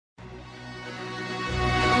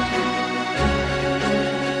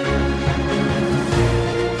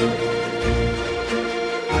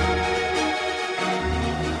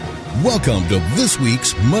Welcome to this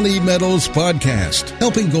week's Money Metals podcast,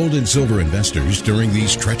 helping gold and silver investors during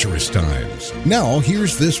these treacherous times. Now,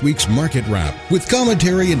 here's this week's market wrap with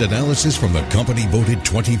commentary and analysis from the company voted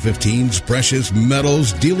 2015's Precious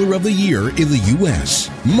Metals Dealer of the Year in the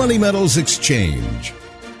U.S., Money Metals Exchange.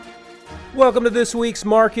 Welcome to this week's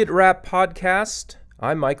Market Wrap podcast.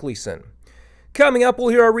 I'm Mike Leeson. Coming up, we'll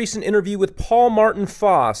hear our recent interview with Paul Martin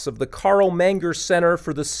Foss of the Carl Menger Center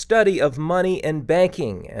for the Study of Money and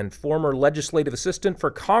Banking and former legislative assistant for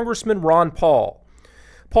Congressman Ron Paul.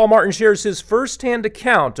 Paul Martin shares his firsthand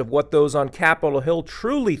account of what those on Capitol Hill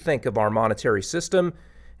truly think of our monetary system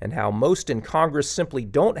and how most in Congress simply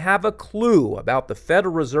don't have a clue about the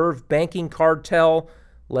Federal Reserve banking cartel,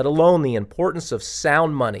 let alone the importance of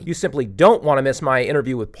sound money. You simply don't want to miss my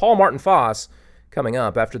interview with Paul Martin Foss coming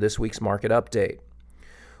up after this week's market update.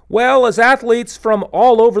 Well, as athletes from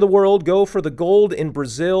all over the world go for the gold in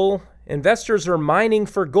Brazil, investors are mining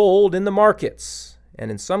for gold in the markets,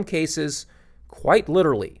 and in some cases, quite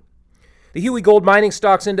literally. The Huey Gold Mining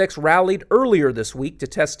Stocks Index rallied earlier this week to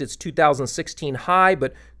test its 2016 high,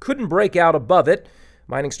 but couldn't break out above it.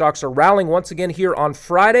 Mining stocks are rallying once again here on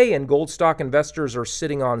Friday, and gold stock investors are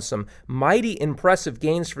sitting on some mighty impressive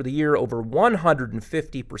gains for the year, over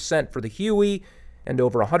 150% for the Huey and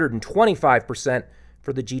over 125%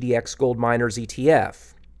 for the GDX Gold Miners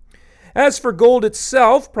ETF. As for gold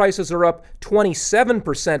itself, prices are up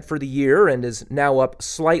 27% for the year and is now up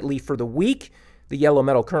slightly for the week. The yellow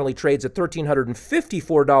metal currently trades at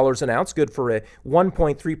 $1,354 an ounce, good for a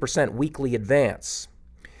 1.3% weekly advance.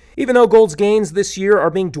 Even though gold's gains this year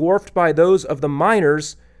are being dwarfed by those of the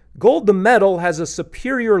miners, gold the metal has a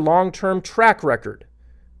superior long-term track record.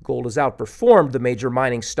 Gold has outperformed the major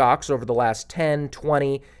mining stocks over the last 10,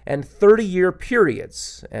 20, and 30-year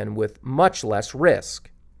periods, and with much less risk.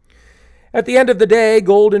 At the end of the day,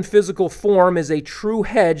 gold in physical form is a true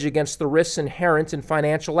hedge against the risks inherent in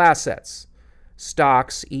financial assets.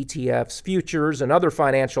 Stocks, ETFs, futures, and other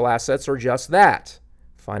financial assets are just that,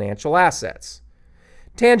 financial assets.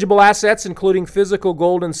 Tangible assets, including physical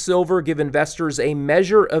gold and silver, give investors a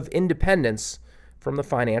measure of independence from the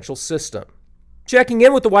financial system. Checking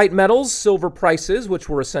in with the white metals, silver prices, which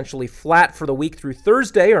were essentially flat for the week through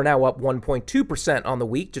Thursday, are now up 1.2% on the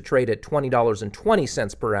week to trade at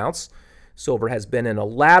 $20.20 per ounce. Silver has been in a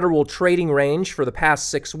lateral trading range for the past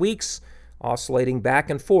 6 weeks, oscillating back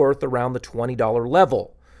and forth around the $20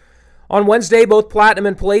 level. On Wednesday, both platinum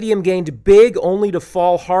and palladium gained big, only to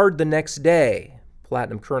fall hard the next day.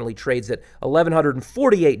 Platinum currently trades at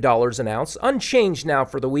 $1,148 an ounce, unchanged now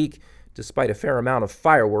for the week, despite a fair amount of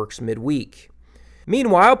fireworks midweek.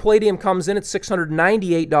 Meanwhile, palladium comes in at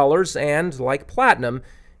 $698 and, like platinum,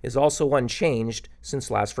 is also unchanged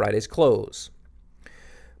since last Friday's close.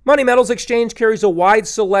 Money Metals Exchange carries a wide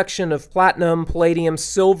selection of platinum, palladium,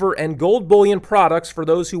 silver, and gold bullion products for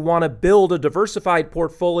those who want to build a diversified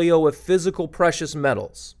portfolio of physical precious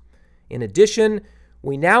metals. In addition,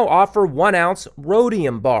 we now offer 1-ounce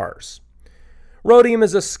rhodium bars. Rhodium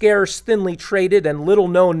is a scarce, thinly traded, and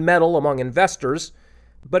little-known metal among investors,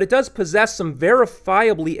 but it does possess some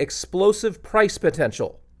verifiably explosive price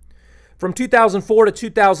potential. From 2004 to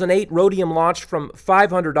 2008, rhodium launched from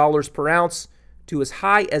 $500 per ounce to as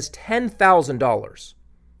high as $10,000.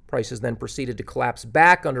 Prices then proceeded to collapse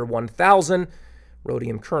back under $1,000.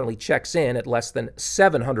 Rhodium currently checks in at less than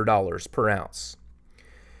 $700 per ounce.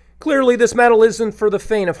 Clearly, this metal isn't for the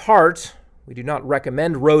faint of heart. We do not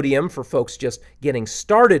recommend rhodium for folks just getting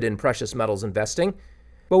started in precious metals investing,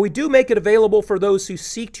 but we do make it available for those who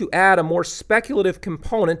seek to add a more speculative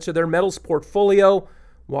component to their metals portfolio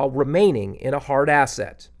while remaining in a hard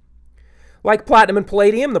asset. Like platinum and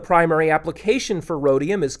palladium, the primary application for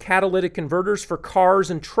rhodium is catalytic converters for cars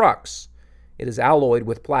and trucks. It is alloyed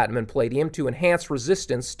with platinum and palladium to enhance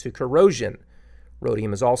resistance to corrosion.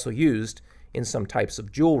 Rhodium is also used in some types of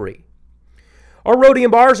jewelry. Our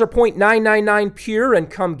rhodium bars are 0.999 pure and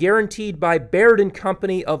come guaranteed by Baird &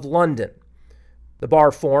 Company of London. The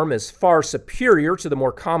bar form is far superior to the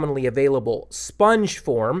more commonly available sponge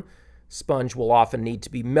form. Sponge will often need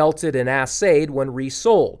to be melted and assayed when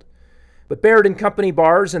resold. But Baird & Company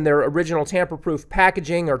bars and their original tamper-proof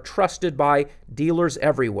packaging are trusted by dealers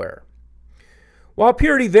everywhere. While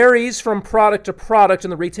purity varies from product to product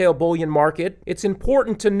in the retail bullion market, it's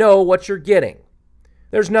important to know what you're getting.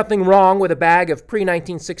 There's nothing wrong with a bag of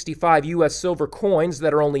pre-1965 U.S. silver coins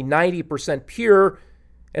that are only 90% pure,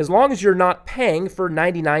 as long as you're not paying for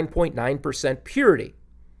 99.9% purity.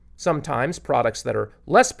 Sometimes products that are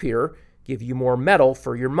less pure give you more metal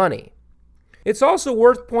for your money. It's also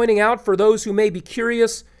worth pointing out for those who may be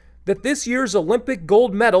curious that this year's Olympic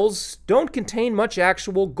gold medals don't contain much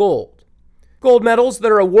actual gold. Gold medals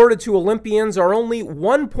that are awarded to Olympians are only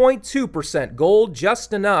 1.2% gold,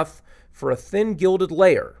 just enough for a thin gilded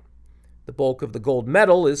layer. The bulk of the gold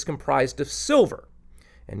medal is comprised of silver.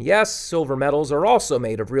 And yes, silver medals are also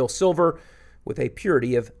made of real silver with a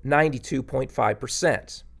purity of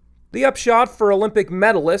 92.5%. The upshot for Olympic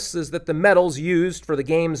medalists is that the medals used for the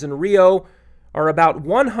Games in Rio are about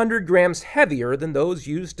 100 grams heavier than those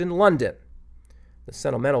used in London. The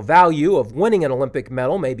sentimental value of winning an Olympic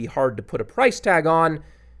medal may be hard to put a price tag on,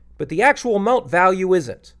 but the actual melt value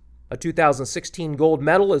isn't. A 2016 gold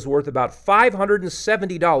medal is worth about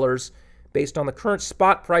 $570 based on the current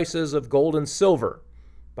spot prices of gold and silver.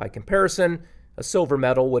 By comparison, a silver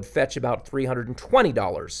medal would fetch about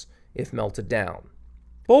 $320 if melted down.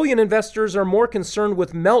 Bullion investors are more concerned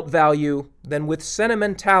with melt value than with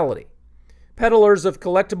sentimentality. Peddlers of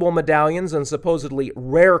collectible medallions and supposedly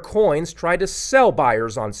rare coins try to sell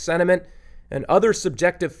buyers on sentiment and other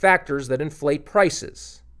subjective factors that inflate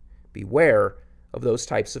prices. Beware of those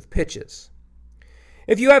types of pitches.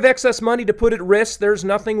 If you have excess money to put at risk, there's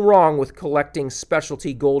nothing wrong with collecting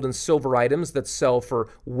specialty gold and silver items that sell for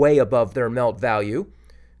way above their melt value.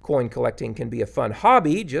 Coin collecting can be a fun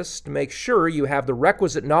hobby, just make sure you have the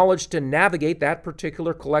requisite knowledge to navigate that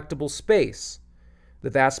particular collectible space. The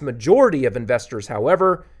vast majority of investors,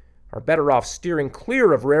 however, are better off steering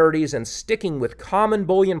clear of rarities and sticking with common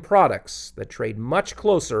bullion products that trade much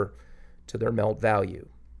closer to their melt value.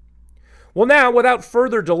 Well, now, without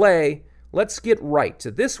further delay, let's get right to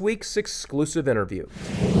this week's exclusive interview.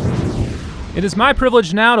 It is my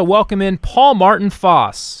privilege now to welcome in Paul Martin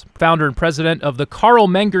Foss, founder and president of the Carl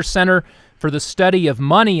Menger Center for the Study of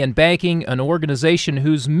Money and Banking, an organization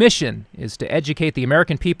whose mission is to educate the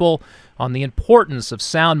American people on the importance of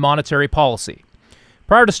sound monetary policy.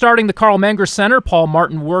 Prior to starting the Carl Menger Center, Paul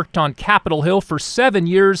Martin worked on Capitol Hill for 7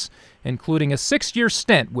 years, including a 6-year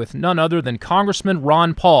stint with none other than Congressman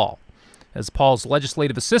Ron Paul. As Paul's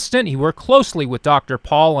legislative assistant, he worked closely with Dr.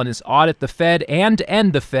 Paul on his Audit the Fed and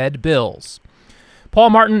End the Fed bills. Paul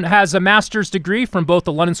Martin has a master's degree from both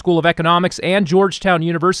the London School of Economics and Georgetown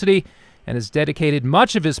University and has dedicated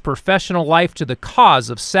much of his professional life to the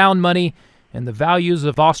cause of sound money and the values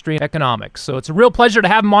of Austrian economics. So it's a real pleasure to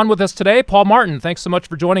have him on with us today. Paul Martin, thanks so much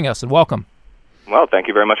for joining us and welcome. Well, thank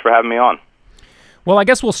you very much for having me on. Well, I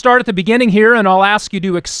guess we'll start at the beginning here, and I'll ask you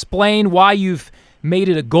to explain why you've made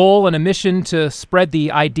it a goal and a mission to spread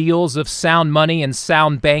the ideals of sound money and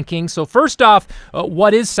sound banking. So first off,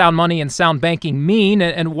 what is sound money and sound banking mean,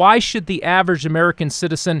 and why should the average American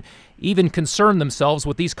citizen even concern themselves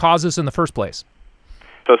with these causes in the first place?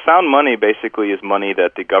 So sound money basically is money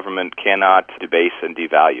that the government cannot debase and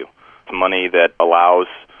devalue. It's money that allows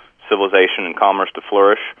civilization and commerce to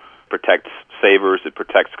flourish, protects savers, it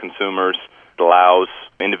protects consumers, it allows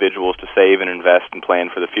individuals to save and invest and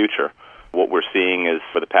plan for the future. What we're seeing is,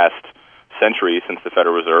 for the past century since the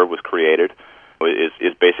Federal Reserve was created,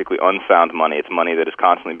 is basically unsound money. It's money that is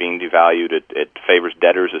constantly being devalued. It favors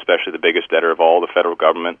debtors, especially the biggest debtor of all, the federal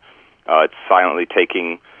government. It's silently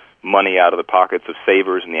taking money out of the pockets of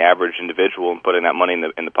savers and the average individual and putting that money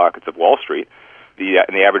in the pockets of Wall Street. The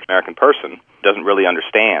average American person doesn't really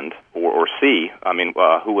understand or see. I mean,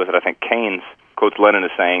 who was it? I think Keynes quotes Lenin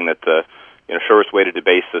as saying that the surest way to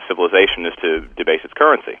debase a civilization is to debase its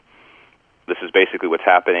currency. This is basically what's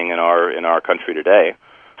happening in our country today.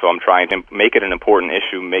 So I'm trying to make it an important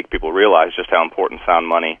issue, make people realize just how important sound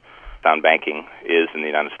money, sound banking is in the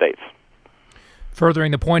United States.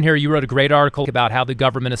 Furthering the point here, you wrote a great article about how the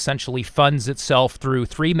government essentially funds itself through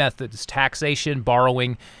 3 methods: taxation,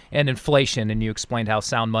 borrowing, and inflation. And you explained how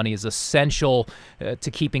sound money is essential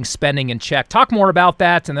to keeping spending in check. Talk more about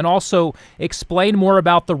that, and then also explain more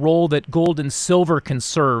about the role that gold and silver can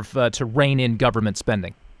serve to rein in government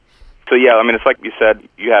spending. So yeah, I mean, it's like you said,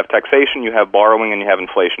 you have taxation, you have borrowing, and you have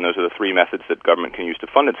inflation. Those are the 3 methods that government can use to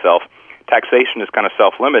fund itself. Taxation is kind of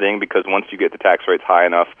self-limiting because once you get the tax rates high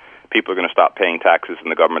enough, people are going to stop paying taxes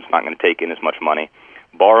and the government's not going to take in as much money.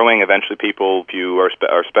 Borrowing, eventually people, if you are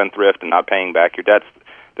spendthrift and not paying back your debts,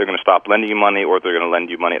 they're going to stop lending you money, or they're going to lend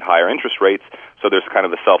you money at higher interest rates. So there's kind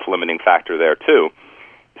of a self-limiting factor there too.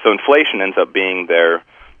 So inflation ends up being their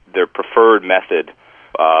preferred method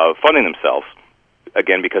of funding themselves.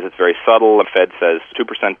 Again, because it's very subtle. The Fed says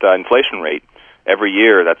 2% inflation rate every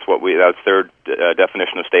year. That's their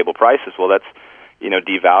definition of stable prices. Well, that's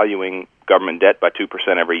devaluing government debt by 2%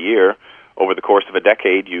 every year. Over the course of a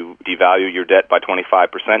decade, you devalue your debt by 25%,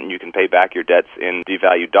 and you can pay back your debts in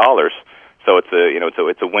devalued dollars. So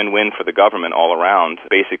it's a win-win for the government all around.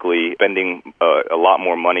 Basically, spending a lot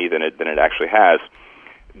more money than it actually has.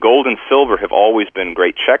 Gold and silver have always been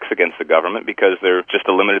great checks against the government because they're just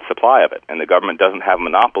a limited supply of it, and the government doesn't have a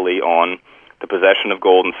monopoly on the possession of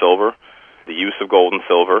gold and silver, the use of gold and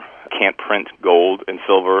silver. Can't print gold and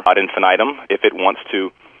silver ad infinitum. If it wants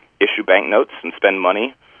to issue banknotes and spend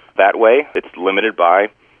money that way, it's limited by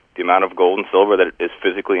the amount of gold and silver that is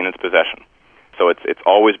physically in its possession. So it's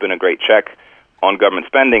always been a great check on government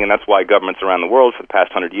spending, and that's why governments around the world for the past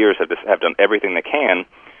 100 years have done everything they can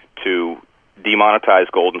to demonetize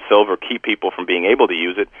gold and silver, keep people from being able to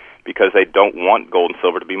use it, because they don't want gold and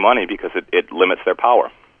silver to be money because it limits their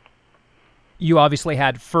power. You obviously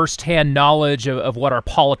had firsthand knowledge of what our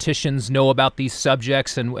politicians know about these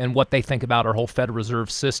subjects and what they think about our whole Federal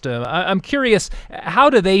Reserve system. I'm curious,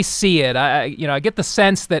 how do they see it? I get the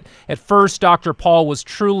sense that at first Dr. Paul was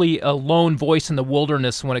truly a lone voice in the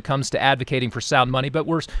wilderness when it comes to advocating for sound money, but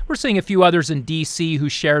we're seeing a few others in D.C. who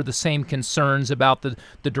share the same concerns about the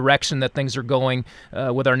direction that things are going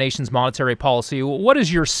with our nation's monetary policy. What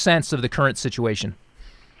is your sense of the current situation?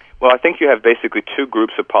 Well, I think you have basically two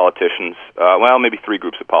groups of politicians, maybe three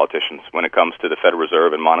groups of politicians when it comes to the Federal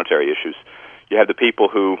Reserve and monetary issues. You have the people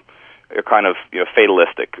who are kind of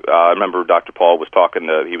fatalistic. I remember Dr. Paul was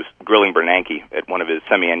he was grilling Bernanke at one of his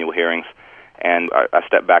semi-annual hearings, and I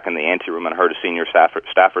stepped back in the anteroom and heard a senior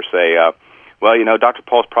staffer say, Dr.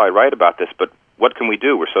 Paul's probably right about this, but what can we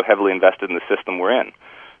do? We're so heavily invested in the system we're in.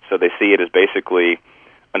 So they see it as basically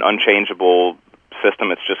an unchangeable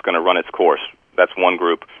system. It's just going to run its course. That's one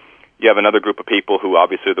group. You have another group of people who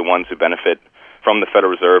obviously are the ones who benefit from the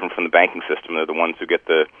Federal Reserve and from the banking system. They're the ones who get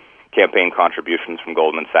the campaign contributions from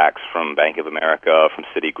Goldman Sachs, from Bank of America, from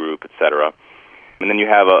Citigroup, et cetera. And then you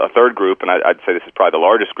have a third group, and I'd say this is probably the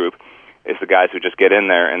largest group, is the guys who just get in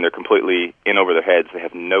there and they're completely in over their heads. They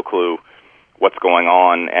have no clue what's going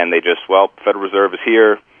on, and they just, Federal Reserve is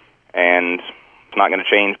here, and it's not going to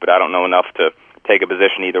change, but I don't know enough to take a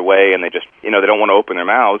position either way, and they just, they don't want to open their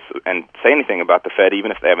mouths and say anything about the Fed,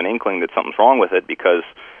 even if they have an inkling that something's wrong with it, because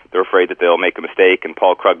they're afraid that they'll make a mistake and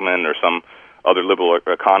Paul Krugman or some other liberal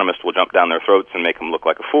economist will jump down their throats and make them look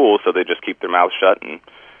like a fool, so they just keep their mouths shut and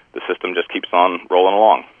the system just keeps on rolling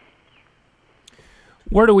along.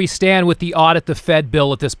 Where do we stand with the audit the Fed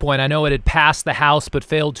bill at this point? I know it had passed the House but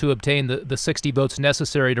failed to obtain the 60 votes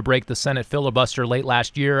necessary to break the Senate filibuster late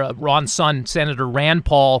last year. Ron's son, Senator Rand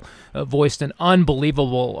Paul, voiced an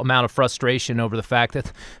unbelievable amount of frustration over the fact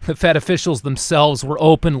that the Fed officials themselves were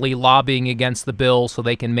openly lobbying against the bill so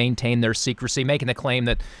they can maintain their secrecy, making the claim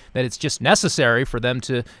that it's just necessary for them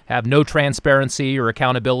to have no transparency or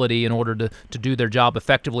accountability in order to do their job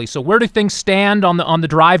effectively. So where do things stand on the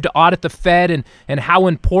drive to audit the Fed, and how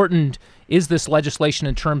important is this legislation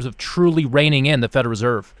in terms of truly reining in the Federal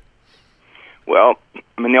Reserve? Well,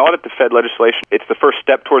 the audit the Fed legislation, it's the first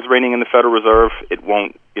step towards reining in the Federal Reserve. It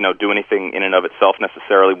won't, do anything in and of itself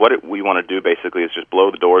necessarily. What we want to do basically is just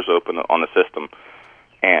blow the doors open on the system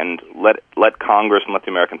and let Congress and let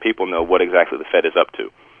the American people know what exactly the Fed is up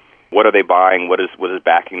to. What are they buying? What is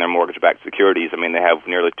backing their mortgage-backed securities? They have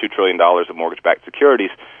nearly $2 trillion of mortgage-backed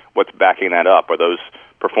securities. What's backing that up? Are those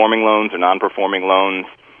performing loans or non-performing loans?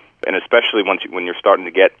 And especially when you're starting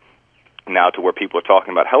to get now to where people are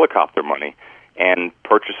talking about helicopter money and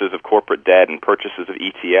purchases of corporate debt and purchases of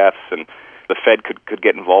ETFs, and the Fed could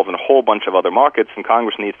get involved in a whole bunch of other markets, and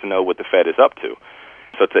Congress needs to know what the Fed is up to.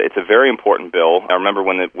 So it's a very important bill. I remember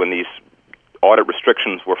when these audit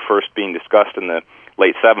restrictions were first being discussed in the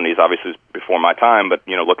late 70s, obviously before my time, but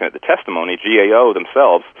looking at the testimony, GAO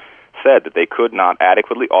themselves said that they could not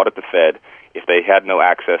adequately audit the Fed if they had no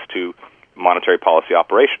access to monetary policy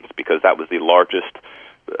operations, because that was the largest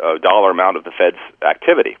dollar amount of the Fed's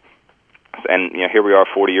activity. And here we are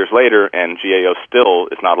 40 years later, and GAO still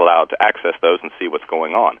is not allowed to access those and see what's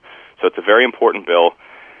going on. So it's a very important bill.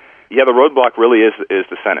 Yeah, the roadblock really is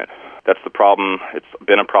the Senate. That's the problem. It's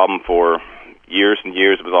been a problem for years and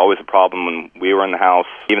years. It was always a problem when we were in the House.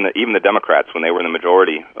 Even the Democrats, when they were in the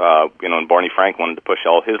majority, and Barney Frank wanted to push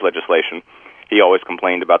all his legislation, he always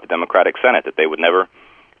complained about the Democratic Senate, that they would never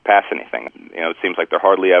pass anything. It seems like they're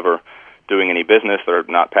hardly ever doing any business. They're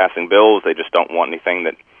not passing bills. They just don't want anything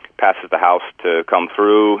that passes the House to come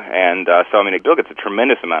through. And the bill gets a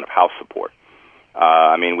tremendous amount of House support.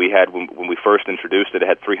 We had, when we first introduced it, it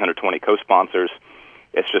had 320 co-sponsors.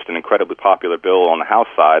 It's just an incredibly popular bill on the House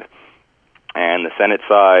side. And the Senate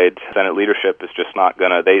side, Senate leadership is just not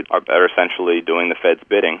they are essentially doing the Fed's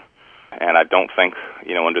bidding. And I don't think,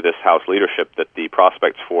 under this House leadership, that the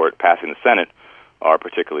prospects for it passing the Senate are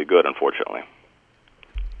particularly good, unfortunately.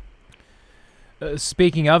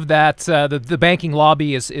 Speaking of that, the banking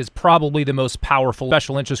lobby is probably the most powerful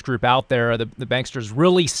special interest group out there. The banksters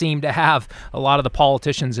really seem to have a lot of the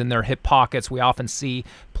politicians in their hip pockets. We often see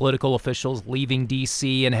political officials leaving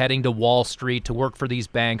D.C. and heading to Wall Street to work for these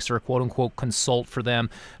banks or quote-unquote consult for them.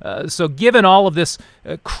 So given all of this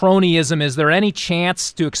cronyism, is there any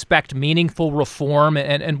chance to expect meaningful reform,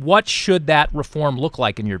 and what should that reform look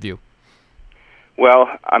like in your view? Well,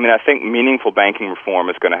 I mean, I think meaningful banking reform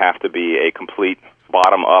is going to have to be a complete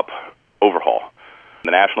bottom-up overhaul.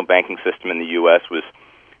 The national banking system in the U.S. was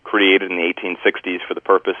created in the 1860s for the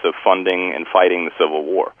purpose of funding and fighting the Civil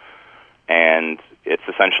War. And it's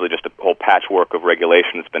essentially just a whole patchwork of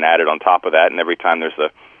regulation that's been added on top of that. And every time there's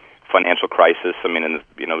a financial crisis, I mean, in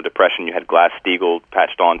the Depression, you had Glass-Steagall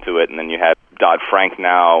patched onto it, and then you had Dodd-Frank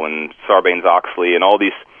now and Sarbanes-Oxley and all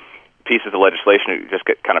these pieces of legislation just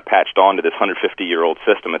get kind of patched onto this 150-year-old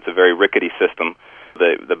system. It's a very rickety system.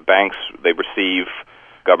 The banks, they receive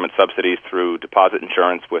government subsidies through deposit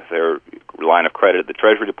insurance with their line of credit at the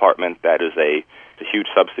Treasury Department. That is a huge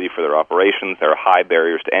subsidy for their operations. There are high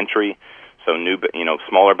barriers to entry. So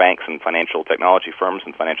smaller banks and financial technology firms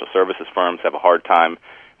and financial services firms have a hard time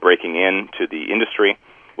breaking into the industry,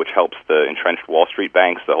 which helps the entrenched Wall Street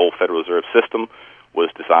banks. The whole Federal Reserve System was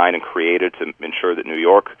designed and created to ensure that New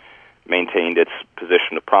York maintained its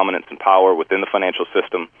position of prominence and power within the financial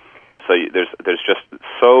system. So there's just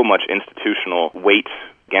so much institutional weight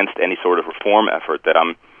against any sort of reform effort that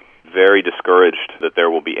I'm very discouraged that there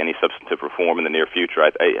will be any substantive reform in the near future.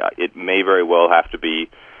 It may very well have to be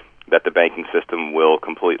that the banking system will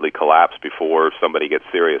completely collapse before somebody gets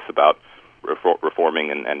serious about reforming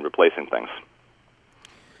and replacing things.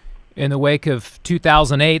 In the wake of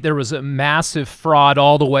 2008, there was a massive fraud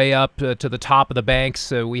all the way up to the top of the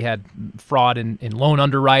banks. We had fraud in loan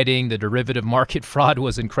underwriting. The derivative market fraud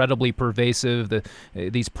was incredibly pervasive.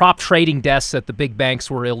 These prop trading desks at the big banks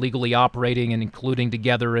were illegally operating and including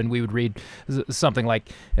together, and we would read something like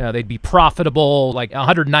they'd be profitable like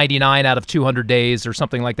 199 out of 200 days or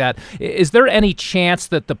something like that. Is there any chance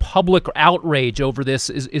that the public outrage over this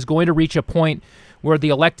is going to reach a point where the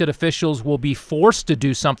elected officials will be forced to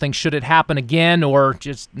do something should it happen again, or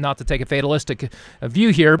just not to take a fatalistic view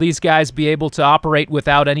here, these guys be able to operate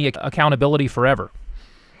without any accountability forever?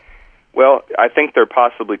 Well, I think there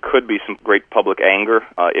possibly could be some great public anger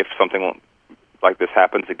if something like this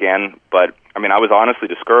happens again. But, I mean, I was honestly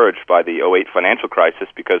discouraged by the 2008 financial crisis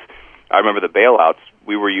because I remember the bailouts.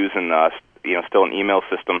 We were using, still an email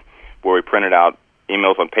system where we printed out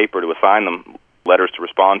emails on paper to assign them letters to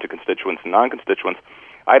respond to constituents and non-constituents.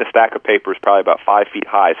 I had a stack of papers probably about 5 feet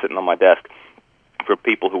high sitting on my desk for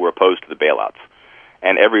people who were opposed to the bailouts.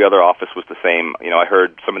 And every other office was the same. I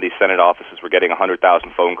heard some of these Senate offices were getting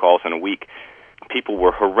 100,000 phone calls in a week. People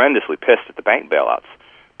were horrendously pissed at the bank bailouts.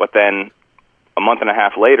 But then a month and a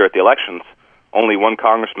half later at the elections, only one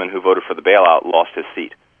congressman who voted for the bailout lost his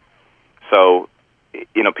seat. So,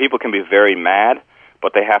 people can be very mad,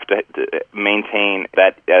 but they have to maintain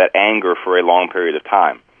that anger for a long period of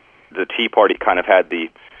time. The Tea Party kind of had the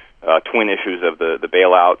twin issues of the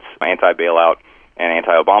bailouts, anti-bailout, and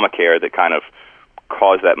anti-Obamacare that kind of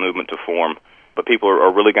caused that movement to form. But people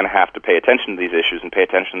are really going to have to pay attention to these issues and pay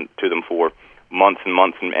attention to them for months and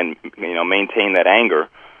months and maintain that anger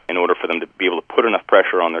in order for them to be able to put enough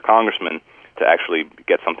pressure on their congressmen to actually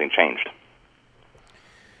get something changed.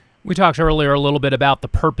 We talked earlier a little bit about the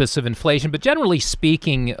purpose of inflation, but generally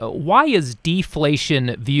speaking, why is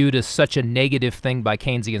deflation viewed as such a negative thing by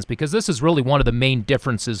Keynesians? Because this is really one of the main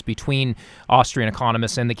differences between Austrian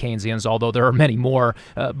economists and the Keynesians, although there are many more.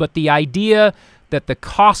 But the idea that the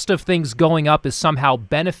cost of things going up is somehow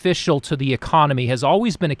beneficial to the economy has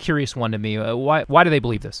always been a curious one to me. Why do they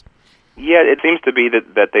believe this? Yeah, it seems to be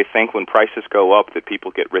that they think when prices go up that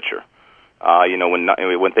people get richer.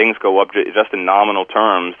 When things go up just in nominal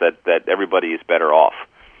terms, that everybody is better off,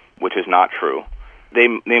 which is not true.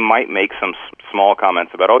 They might make some small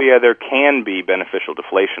comments about, there can be beneficial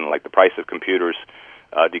deflation, like the price of computers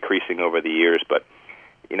decreasing over the years, but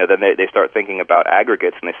then they start thinking about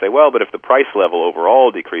aggregates, and they say, well, but if the price level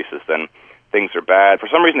overall decreases, then things are bad. For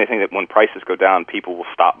some reason, they think that when prices go down, people will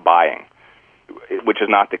stop buying, which is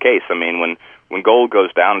not the case. I mean, when gold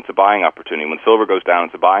goes down, it's a buying opportunity. When silver goes down,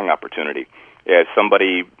 it's a buying opportunity. If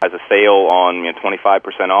somebody has a sale on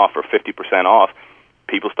 25% off or 50% off,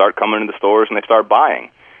 people start coming into the stores and they start buying.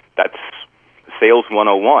 That's sales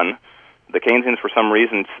 101. The Keynesians, for some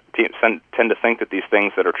reason, tend to think that these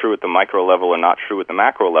things that are true at the micro level are not true at the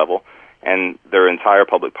macro level, and their entire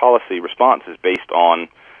public policy response is based on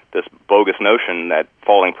this bogus notion that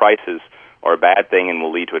falling prices are a bad thing and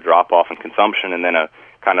will lead to a drop-off in consumption, and then a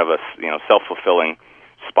kind of a self-fulfilling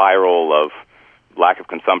spiral of lack of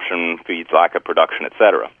consumption feeds lack of production,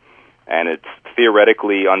 etc. And it's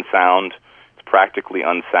theoretically unsound, it's practically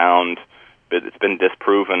unsound. It's been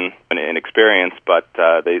disproven in experience, but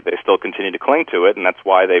they still continue to cling to it, and that's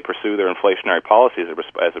why they pursue their inflationary policies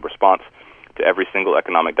as a response to every single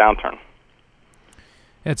economic downturn.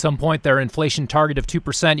 At some point, their inflation target of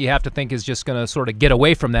 2% you have to think is just going to sort of get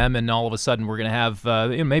away from them, and all of a sudden we're going to have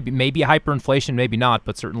maybe hyperinflation, maybe not,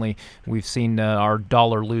 but certainly we've seen our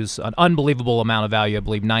dollar lose an unbelievable amount of value. I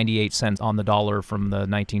believe 98 cents on the dollar from the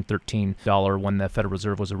 1913 dollar when the Federal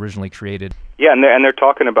Reserve was originally created. Yeah, and they're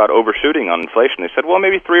talking about overshooting on inflation. They said, well,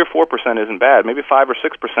 maybe 3 or 4% isn't bad, maybe 5 or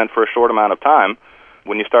 6% for a short amount of time.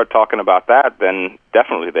 When you start talking about that, then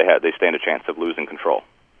definitely they stand a chance of losing control.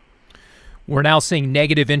 We're now seeing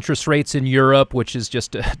negative interest rates in Europe, which is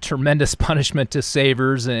just a tremendous punishment to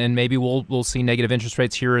savers, and maybe we'll see negative interest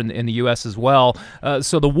rates here in the U.S. as well.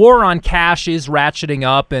 So the war on cash is ratcheting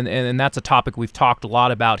up, and that's a topic we've talked a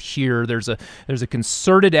lot about here. There's a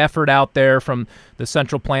concerted effort out there from the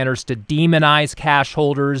central planners to demonize cash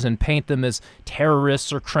holders and paint them as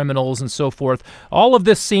terrorists or criminals and so forth. All of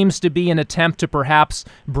this seems to be an attempt to perhaps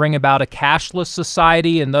bring about a cashless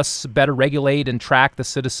society and thus better regulate and track the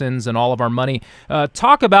citizens and all of our money.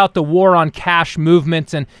 Talk about the war on cash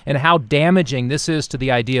movement and how damaging this is to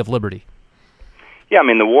the idea of liberty. Yeah, I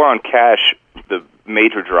mean, the war on cash, the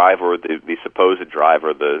major driver, the supposed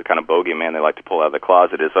driver, the kind of bogeyman they like to pull out of the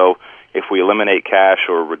closet is, if we eliminate cash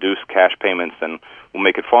or reduce cash payments, then we'll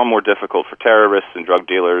make it far more difficult for terrorists and drug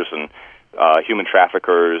dealers and human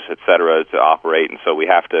traffickers, et cetera, to operate. And so we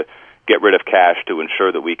have to get rid of cash to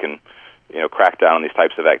ensure that we can, crack down on these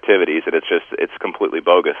types of activities. And it's completely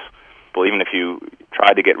bogus. Well, even if you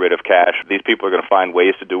try to get rid of cash, these people are going to find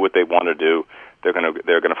ways to do what they want to do. They're going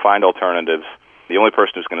to find alternatives. The only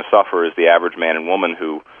person who's going to suffer is the average man and woman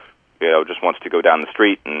who, just wants to go down the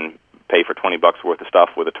street and pay for $20 worth of stuff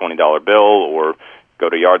with a $20 bill, or go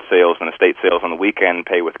to yard sales and estate sales on the weekend and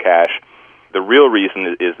pay with cash. The real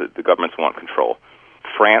reason is that the governments want control.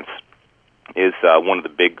 France is one of the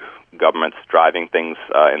big governments driving things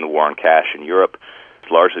in the war on cash in Europe.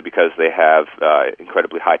 It's largely because they have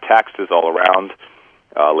incredibly high taxes all around,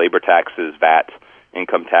 labor taxes, VAT,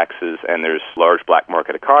 income taxes, and there's large black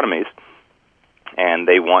market economies. And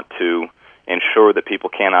they want to ensure that people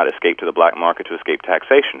cannot escape to the black market to escape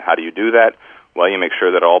taxation. How do you do that? Well, you make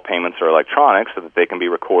sure that all payments are electronic so that they can be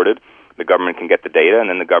recorded. The government can get the data, and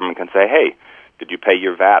then the government can say, hey, did you pay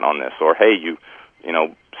your VAT on this? Or, hey, you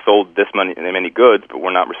sold this many goods, but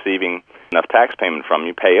we're not receiving enough tax payment from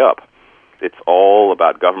you, pay up. It's all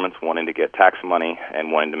about governments wanting to get tax money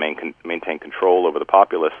and wanting to maintain control over the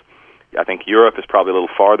populace. I think Europe is probably a little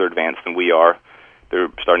farther advanced than we are. They're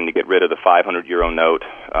starting to get rid of the 500 euro note.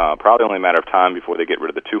 Probably only a matter of time before they get rid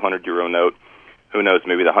of the 200 euro note. Who knows,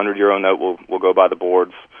 maybe the 100 euro note will go by the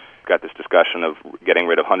boards. We've got this discussion of getting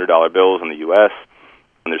rid of $100 bills in the U.S.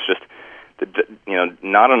 And there's just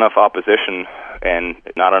not enough opposition and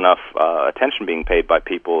not enough attention being paid by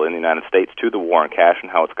people in the United States to the war on cash and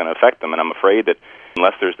how it's going to affect them. And I'm afraid that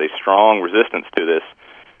unless there's a strong resistance to this,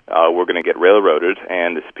 we're going to get railroaded,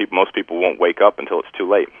 and most people won't wake up until it's too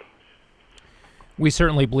late. We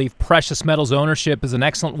certainly believe precious metals ownership is an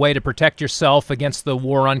excellent way to protect yourself against the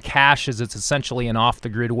war on cash, as it's essentially an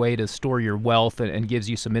off-the-grid way to store your wealth and gives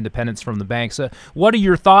you some independence from the banks. What are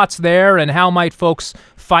your thoughts there, and how might folks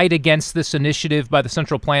fight against this initiative by the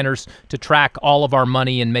central planners to track all of our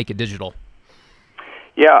money and make it digital?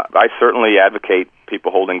 Yeah, I certainly advocate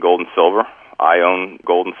people holding gold and silver. I own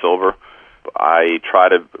gold and silver. I try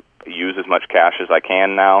to use as much cash as I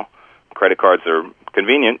can now. Credit cards are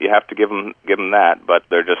convenient. You have to give them that, but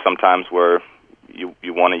they're just sometimes where you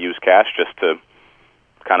want to use cash just to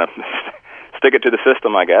kind of stick it to the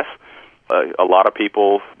system, I guess. A lot of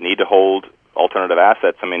people need to hold alternative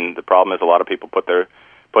assets. I mean, the problem is a lot of people put their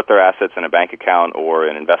assets in a bank account or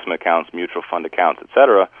in investment accounts, mutual fund accounts,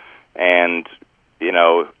 etc. And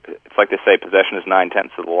it's like they say, possession is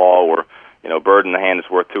 9/10 of the law, or bird in the hand is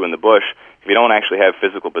worth two in the bush. If you don't actually have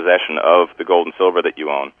physical possession of the gold and silver that you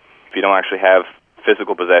own, if you don't actually have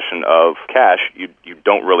physical possession of cash, you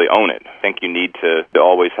don't really own it. I think you need to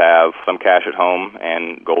always have some cash at home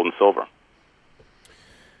and gold and silver.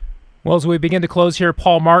 Well, as we begin to close here,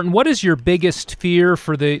 Paul Martin, what is your biggest fear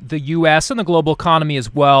for the U.S. and the global economy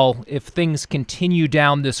as well if things continue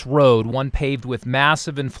down this road, one paved with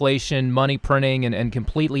massive inflation, money printing, and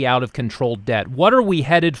completely out of control debt? What are we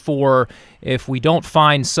headed for if we don't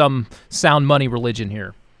find some sound money religion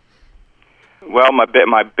here? Well,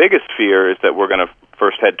 my biggest fear is that we're going to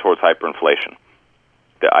first head towards hyperinflation.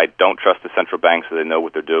 I don't trust the central banks that they know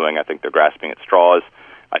what they're doing. I think they're grasping at straws.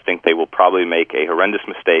 I think they will probably make a horrendous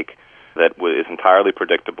mistake that is entirely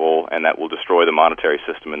predictable and that will destroy the monetary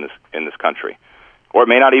system in this country. Or it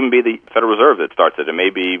may not even be the Federal Reserve that starts it. It may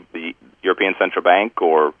be the European Central Bank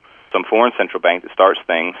or some foreign central bank that starts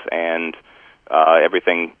things, and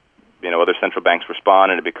everything, other central banks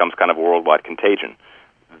respond, and it becomes kind of a worldwide contagion.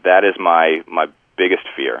 That is my biggest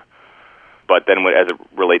fear. But then as it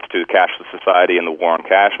relates to cashless society and the war on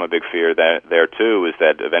cash, my big fear there too is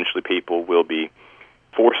that eventually people will be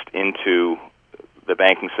forced into the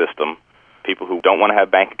banking system. People who don't want to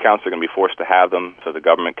have bank accounts are going to be forced to have them, so the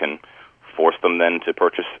government can force them then to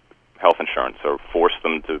purchase health insurance or force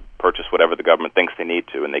them to purchase whatever the government thinks they need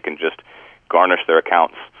to, and they can just garnish their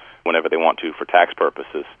accounts whenever they want to for tax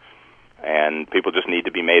purposes. And people just need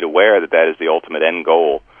to be made aware that is the ultimate end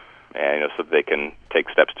goal, and so that they can take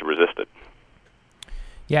steps to resist it.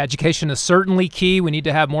 Yeah, education is certainly key. We need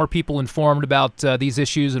to have more people informed about these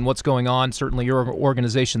issues and what's going on. Certainly your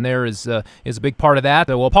organization there is a big part of that.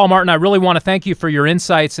 Well, Paul Martin, I really want to thank you for your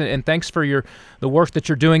insights, and thanks for the work that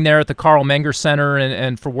you're doing there at the Carl Menger Center,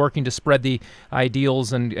 and for working to spread the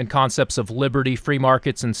ideals and concepts of liberty, free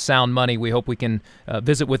markets, and sound money. We hope we can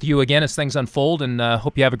visit with you again as things unfold, and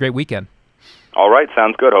hope you have a great weekend. All right,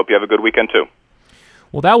 sounds good. Hope you have a good weekend too.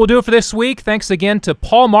 Well, that will do it for this week. Thanks again to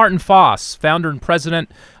Paul Martin Foss, founder and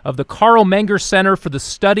president of the Carl Menger Center for the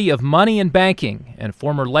Study of Money and Banking, and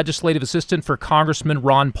former legislative assistant for Congressman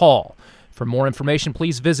Ron Paul. For more information,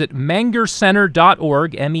 please visit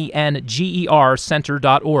mengercenter.org, MENGER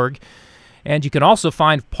center.org. And you can also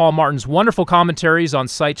find Paul Martin's wonderful commentaries on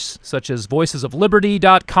sites such as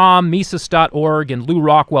voicesofliberty.com, Mises.org, and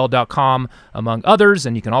LouRockwell.com, among others.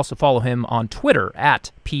 And you can also follow him on Twitter at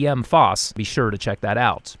PMFoss. Be sure to check that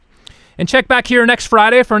out. And check back here next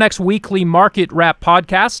Friday for our next weekly Market Wrap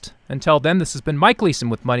podcast. Until then, this has been Mike Leeson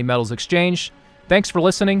with Money Metals Exchange. Thanks for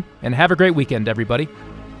listening, and have a great weekend, everybody.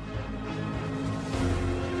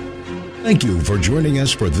 Thank you for joining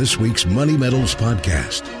us for this week's Money Metals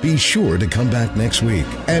podcast. Be sure to come back next week.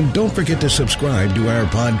 And don't forget to subscribe to our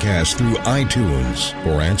podcast through iTunes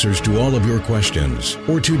for answers to all of your questions,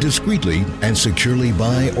 or to discreetly and securely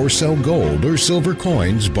buy or sell gold or silver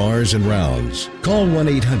coins, bars, and rounds. Call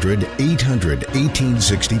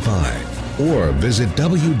 1-800-800-1865 or visit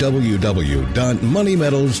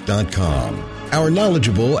www.moneymetals.com. Our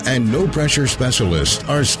knowledgeable and no-pressure specialists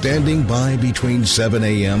are standing by between 7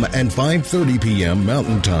 a.m. and 5:30 p.m.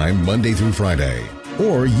 Mountain Time, Monday through Friday.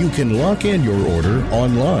 Or you can lock in your order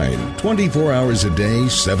online, 24 hours a day,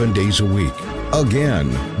 7 days a week. Again,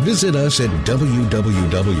 visit us at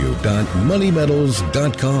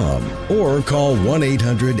www.moneymetals.com or call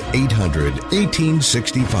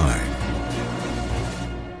 1-800-800-1865.